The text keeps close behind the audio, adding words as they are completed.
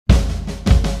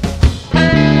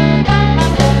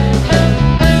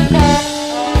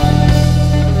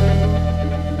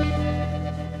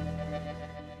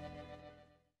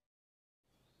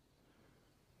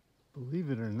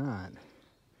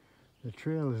the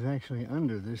trail is actually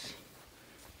under this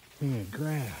thing of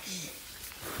grass.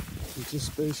 It's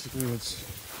just basically, it's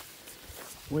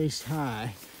waist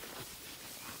high.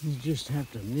 You just have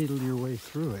to needle your way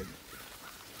through it.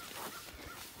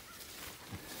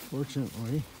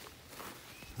 Fortunately,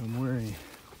 I'm wearing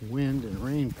wind and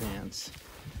rain pants,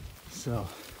 so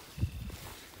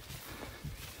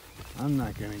I'm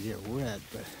not gonna get wet,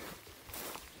 but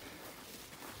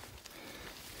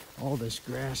all this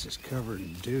grass is covered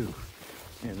in dew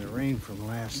and the rain from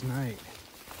last night.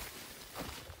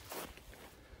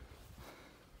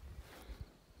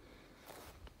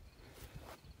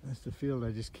 That's the field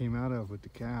I just came out of with the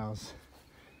cows.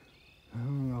 I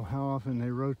don't know how often they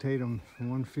rotate them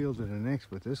from one field to the next,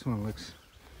 but this one looks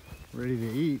ready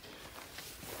to eat.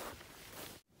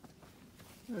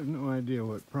 I have no idea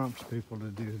what prompts people to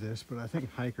do this, but I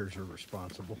think hikers are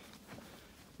responsible.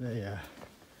 They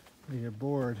get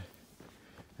bored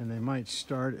and they might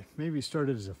maybe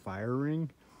started as a fire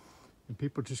ring, and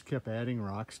people just kept adding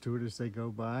rocks to it as they go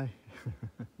by.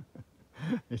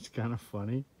 It's kind of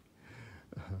funny.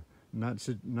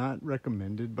 Not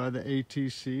recommended by the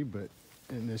ATC, but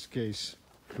in this case,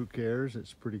 who cares?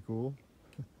 It's pretty cool.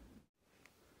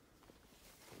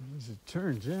 As it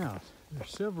turns out,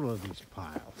 there's several of these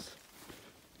piles,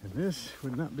 and this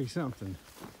would not be something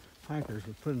hikers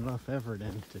would put enough effort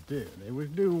in to do. They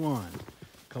would do one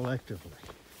collectively,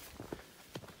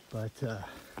 but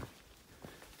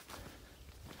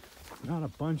not a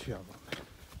bunch of them.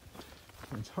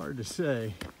 It's hard to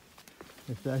say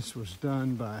if this was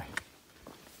done by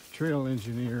trail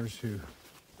engineers who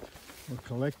were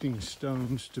collecting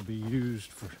stones to be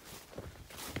used for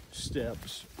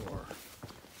steps or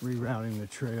rerouting the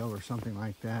trail or something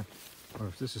like that, or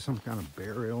if this is some kind of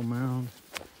burial mound.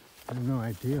 I have no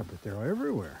idea, but they're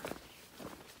everywhere.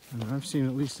 And I've seen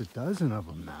at least a dozen of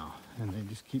them now, and they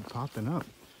just keep popping up.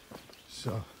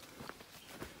 So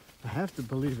I have to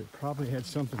believe it probably had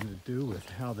something to do with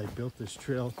how they built this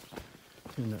trail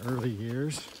in the early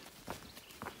years.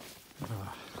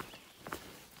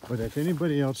 But if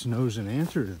anybody else knows an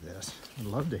answer to this, I'd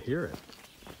love to hear it.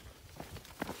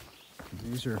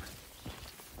 These are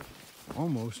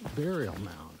almost burial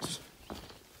mounds,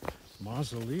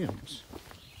 mausoleums.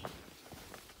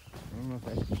 I don't know if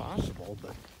that's possible,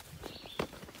 but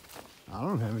I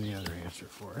don't have any other answer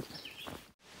for it.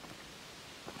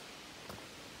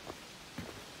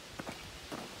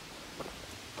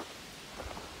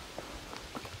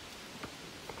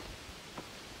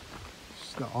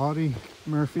 It's the Audie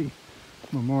Murphy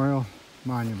Memorial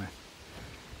Monument.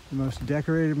 The most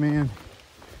decorated man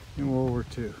in World War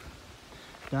II.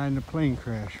 Died in a plane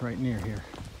crash right near here.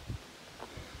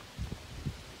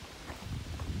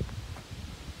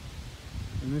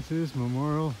 And this is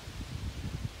Memorial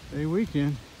Day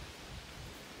weekend.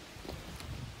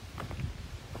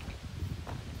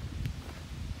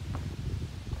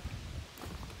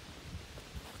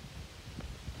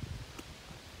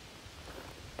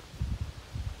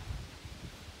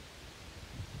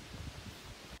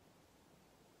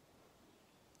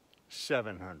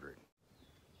 $700.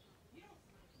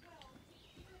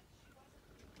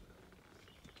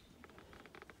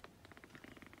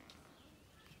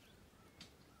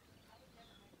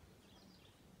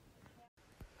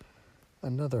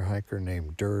 Another hiker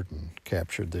named Durden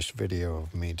captured this video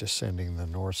of me descending the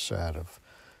north side of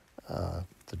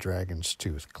the Dragon's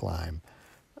Tooth climb.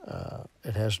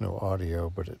 It has no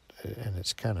audio, and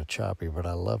it's kind of choppy, but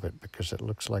I love it because it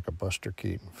looks like a Buster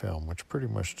Keaton film, which pretty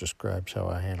much describes how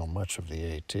I handle much of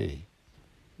the AT.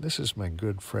 This is my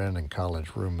good friend and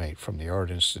college roommate from the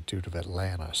Art Institute of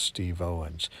Atlanta, Steve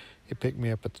Owens. He picked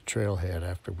me up at the trailhead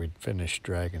after we'd finished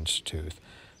Dragon's Tooth.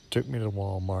 Took me to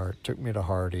Walmart, took me to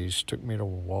Hardee's, took me to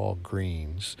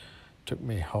Walgreens, took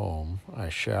me home. I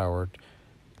showered,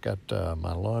 got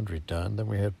my laundry done, then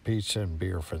we had pizza and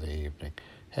beer for the evening.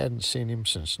 Hadn't seen him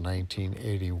since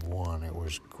 1981. It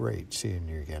was great seeing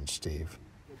you again, Steve.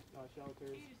 It is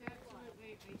absolutely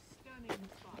a stunning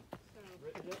spot. So,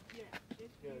 yeah,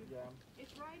 it's good.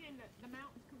 It's right in the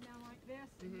mountains come down like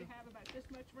this, and you have about this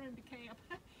much room to camp.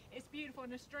 It's beautiful,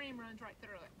 and the stream runs right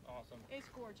through it. Awesome. It's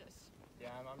gorgeous. Yeah,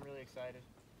 I'm really excited.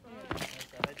 Yeah.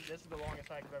 This is the longest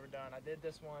hike I've ever done. I did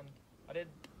this one. I did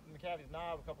McCaffey's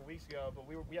Knob a couple weeks ago, but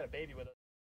we had a baby with us.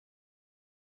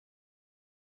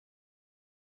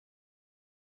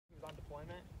 She was on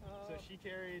deployment, so she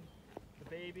carried the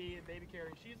baby. The baby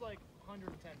carried. She's like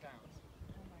 110 pounds.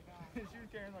 Oh my God. She was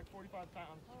carrying like 45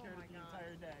 pounds. She carried it the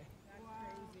entire day. That's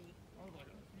crazy. I was like,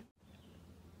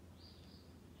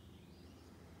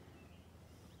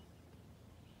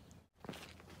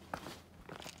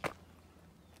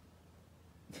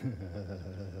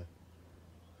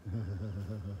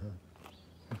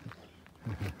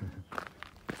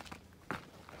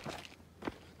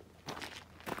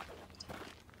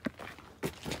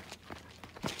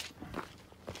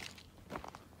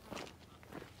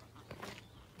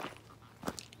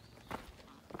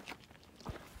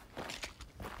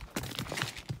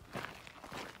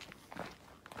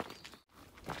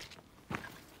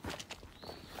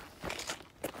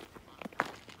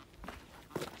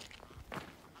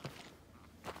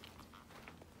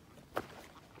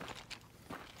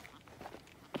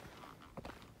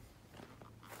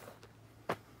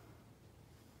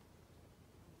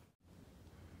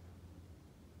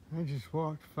 I just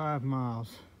walked 5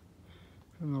 miles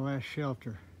from the last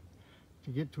shelter to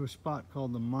get to a spot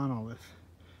called the Monolith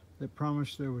that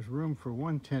promised there was room for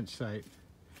one tent site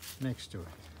next to it.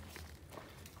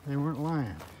 They weren't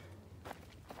lying.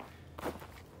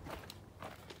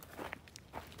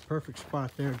 Perfect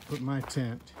spot there to put my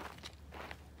tent.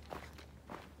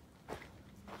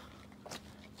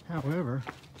 However,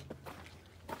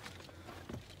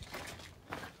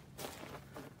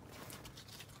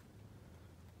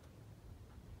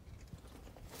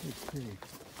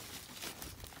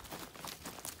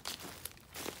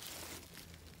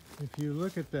 if you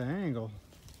look at the angle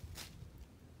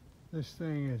this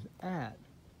thing is at,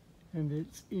 and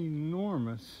it's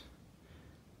enormous,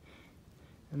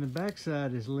 and the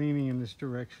backside is leaning in this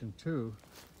direction too,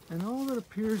 and all that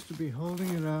appears to be holding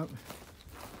it up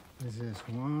is this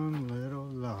one little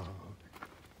log.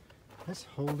 That's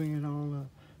holding it all up.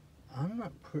 I'm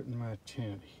not putting my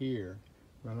tent here,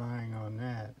 relying on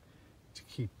that to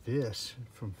keep this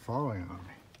from falling on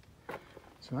me.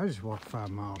 So I just walked 5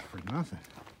 miles for nothing.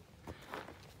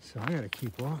 So I gotta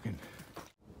keep walking.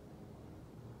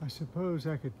 I suppose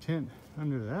I could tent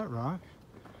under that rock.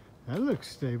 That looks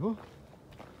stable,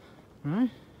 right?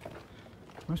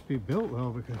 Must be built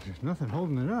well because there's nothing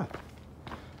holding it up.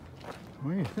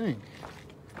 What do you think?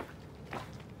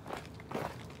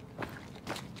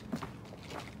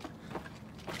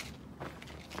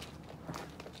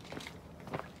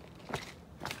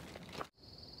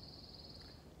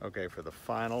 Okay, for the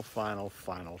final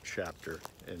chapter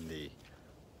in the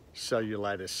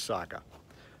cellulitis saga.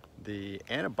 The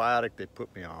antibiotic they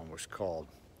put me on was called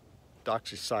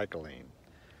doxycycline.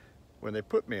 When they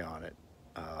put me on it,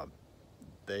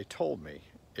 they told me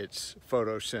it's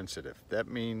photosensitive. That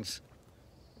means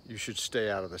you should stay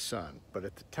out of the sun. But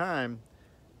at the time,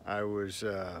 it was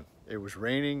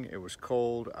raining, it was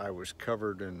cold, I was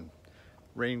covered in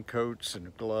raincoats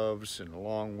and gloves and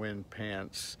long wind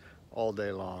pants all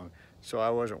day long, so I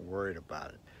wasn't worried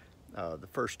about it. The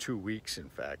first 2 weeks, in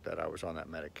fact, that I was on that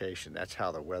medication, that's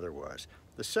how the weather was.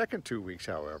 The second 2 weeks,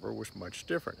 however, was much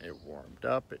different. It warmed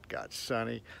up, it got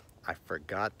sunny. I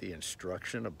forgot the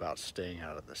instruction about staying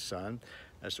out of the sun.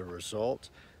 As a result,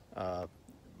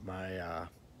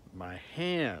 my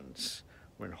hands,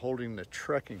 when holding the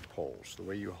trekking poles, the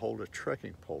way you hold a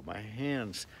trekking pole, my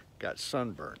hands got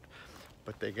sunburned.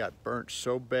 But they got burnt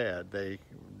so bad they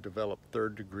developed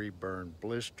 3rd-degree burn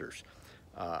blisters.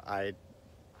 I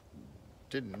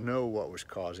didn't know what was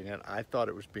causing it. I thought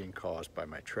it was being caused by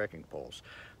my trekking poles.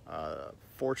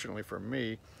 Fortunately for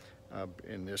me,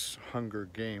 in this Hunger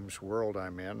Games world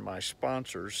I'm in, my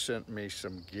sponsors sent me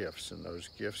some gifts, and those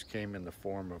gifts came in the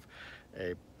form of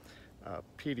a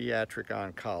pediatric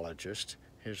oncologist,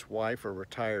 his wife, a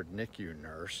retired NICU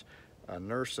nurse, a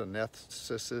nurse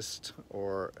anesthetist,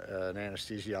 or an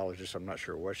anesthesiologist, I'm not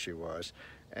sure what she was,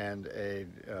 and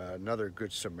another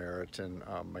Good Samaritan,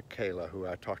 Michaela, who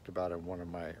I talked about in one of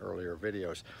my earlier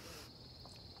videos.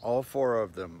 All 4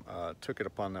 of them took it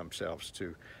upon themselves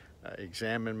to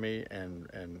examine me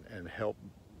and help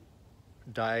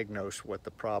diagnose what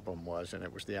the problem was, and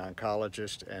it was the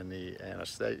oncologist and the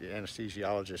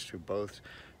anesthesiologist who both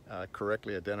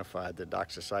correctly identified that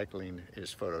doxycycline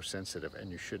is photosensitive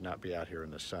and you should not be out here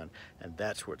in the sun, and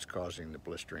that's what's causing the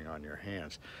blistering on your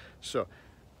hands. So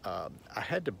I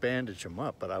had to bandage them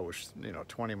up, but I was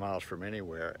 20 miles from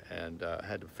anywhere, and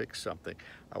had to fix something.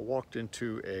 I walked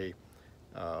into a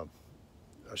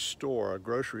store, a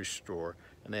grocery store,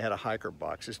 and they had a hiker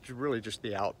box. It's really just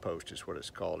the outpost is what it's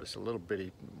called. It's a little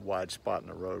bitty wide spot in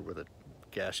the road with a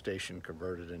gas station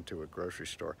converted into a grocery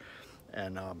store.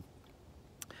 And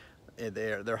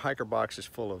their hiker box is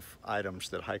full of items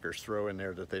that hikers throw in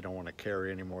there that they don't want to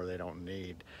carry anymore, they don't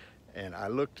need. And I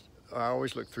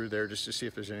always look through there just to see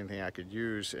if there's anything I could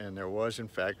use, and there was in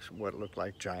fact what looked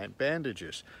like giant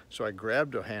bandages. So I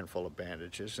grabbed a handful of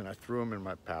bandages and I threw them in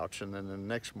my pouch, and then the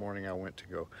next morning I went to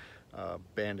go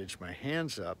bandage my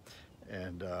hands up,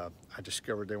 and I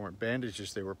discovered they weren't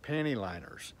bandages, they were panty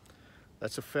liners.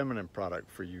 That's a feminine product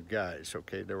for you guys,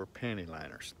 okay? They were panty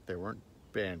liners. They weren't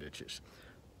bandages.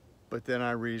 But then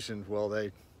I reasoned, well,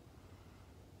 they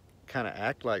kind of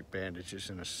act like bandages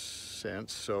in a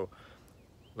sense, so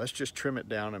let's just trim it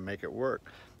down and make it work.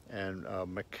 And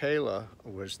Michaela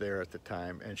was there at the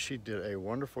time, and she did a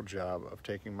wonderful job of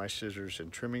taking my scissors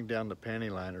and trimming down the panty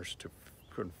liners to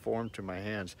conform to my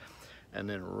hands, and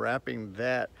then wrapping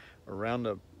that around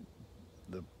the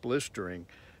blistering,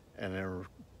 and then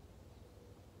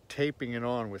taping it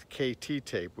on with KT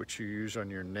tape, which you use on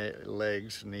your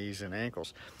legs, knees, and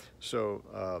ankles. So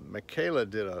Michaela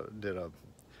did a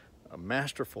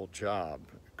masterful job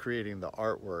creating the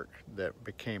artwork that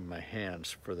became my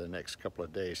hands for the next couple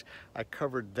of days. I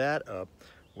covered that up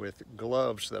with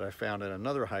gloves that I found in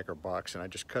another hiker box, and I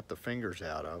just cut the fingers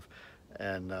out of,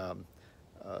 and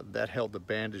that held the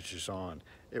bandages on.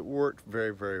 It worked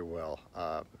very, very well.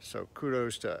 So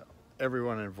kudos to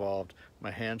everyone involved.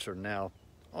 My hands are now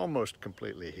almost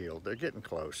completely healed. They're getting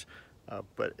close.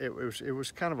 But it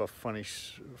was kind of a funny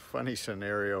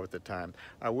scenario at the time.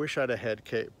 I wish I'd have had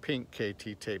pink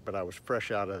KT tape, but I was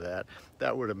fresh out of that.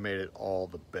 That would have made it all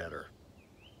the better.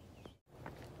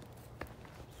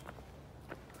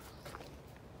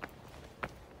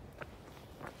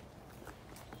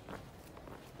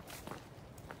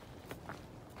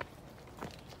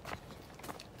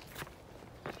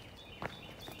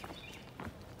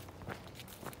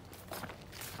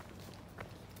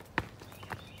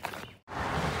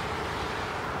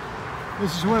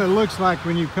 This is what it looks like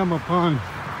when you come upon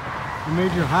a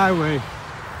major highway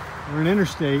or an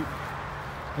interstate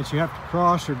that you have to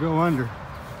cross or go under.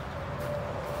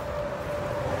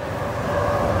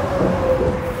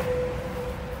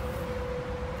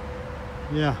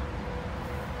 Yeah.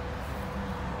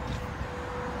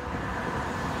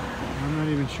 I'm not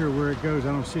even sure where it goes.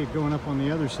 I don't see it going up on the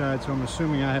other side, so I'm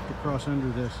assuming I have to cross under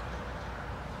this.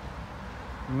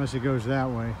 Unless it goes that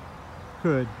way.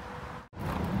 Could.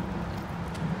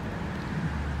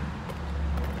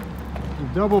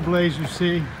 The double blaze you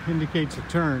see indicates a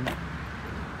turn.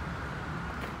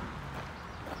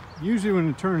 Usually when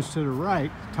it turns to the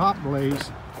right, the top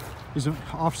blaze is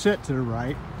offset to the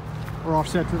right or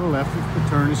offset to the left if the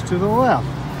turn is to the left.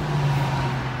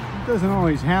 It doesn't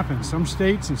always happen. Some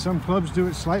states and some clubs do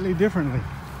it slightly differently.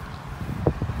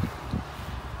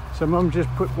 Some of them just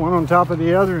put one on top of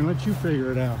the other and let you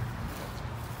figure it out.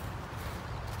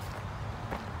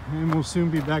 And we'll soon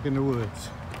be back in the woods,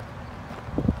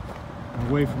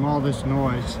 away from all this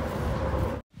noise.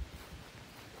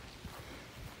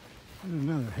 And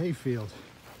another hayfield.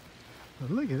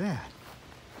 But look at that.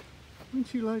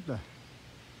 Wouldn't you like that?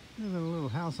 There's a little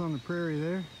house on the prairie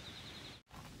there.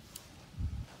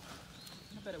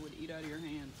 I bet it would eat out of your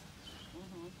hand.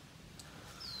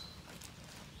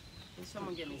 Can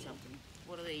someone get me something?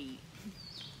 What do they eat?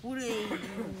 What do they eat?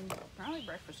 Probably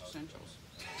breakfast essentials.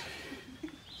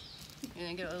 You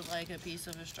think it was like a piece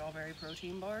of a strawberry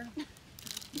protein bar?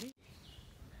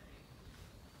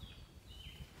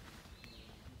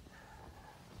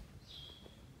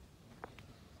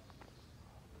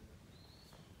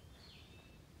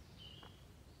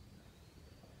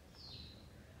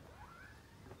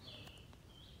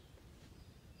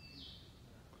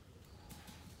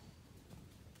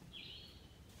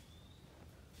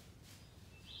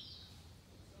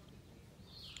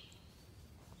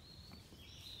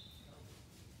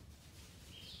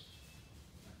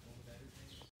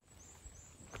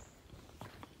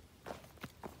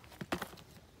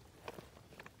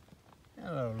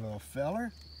 Hello, little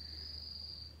feller.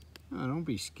 Oh, don't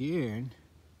be scared.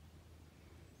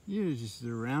 You're just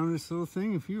the roundest little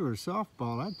thing. If you were a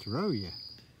softball, I'd throw you.